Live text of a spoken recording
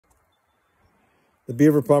the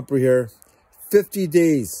Beaver Pumper here. 50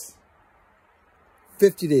 days.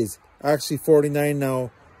 50 days. Actually 49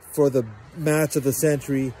 now for the match of the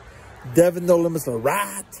century. Devon No Limits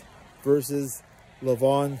Larratt versus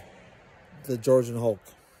Levan the Georgian Hulk.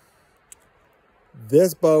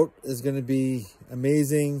 This bout is going to be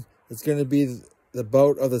amazing. It's going to be the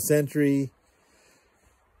bout of the century.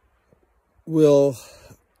 Will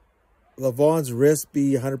Levan's wrist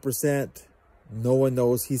be 100%? No one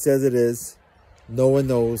knows. He says it is. No one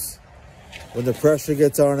knows. When the pressure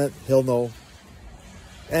gets on it, he'll know.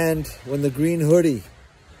 And when the green hoodie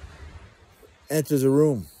enters a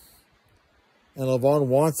room, and Levan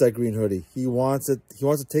wants that green hoodie. He wants it. He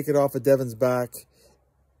wants to take it off of Devon's back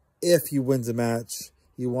if he wins a match.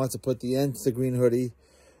 He wants to put the end to the green hoodie.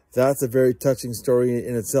 That's a very touching story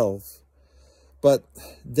in itself. But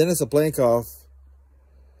Denis Ablankov,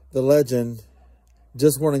 the legend,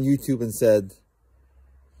 just went on YouTube and said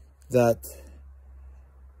that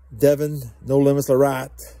Devon No Limits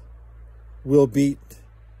Larratt will beat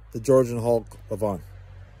the Georgian Hulk Levan.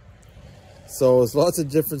 So there's lots of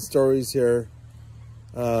different stories here.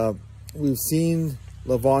 We've seen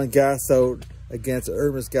Levan gas out against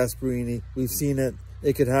Ernest Gasparini. We've seen it.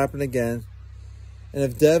 It could happen again. And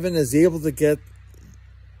if Devon is able to get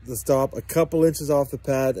the stop a couple inches off the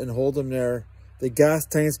pad and hold him there, the gas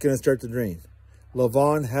tank's going to start to drain.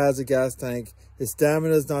 Levan has a gas tank. His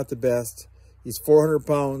stamina is not the best. He's 400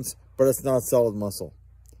 pounds, but it's not solid muscle.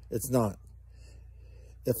 It's not.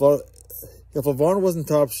 If Levan was in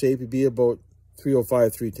top shape, he'd be about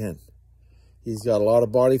 305, 310. He's got a lot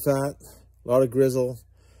of body fat, a lot of grizzle.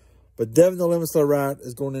 But Devon No Limits Larratt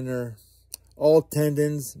is going in there all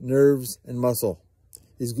tendons, nerves, and muscle.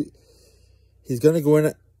 He's going to go in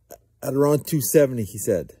at around 270, he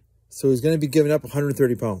said. So he's going to be giving up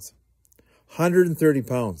 130 pounds. 130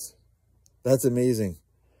 pounds. That's amazing.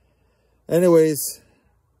 Anyways,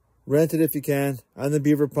 rent it if you can. I'm the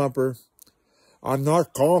Beaver Pumper. I'm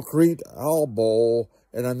not Concrete Elbow,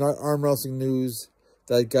 and I'm not Arm Wrestling News.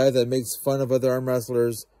 That guy that makes fun of other arm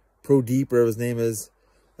wrestlers, Pro Deep, whatever his name is.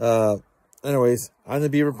 Anyways, I'm the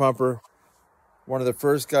Beaver Pumper. One of the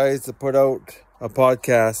first guys to put out a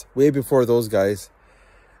podcast way before those guys.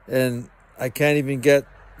 And I can't even get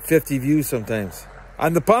 50 views sometimes.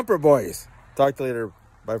 I'm the Pumper, boys. Talk to you later.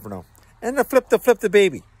 Bye for now. And the flip the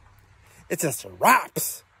baby. It's just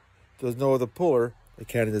wraps. There's no other puller. The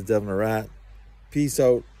Canada's Devon Larratt. Peace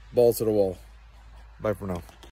out. Balls to the wall. Bye for now.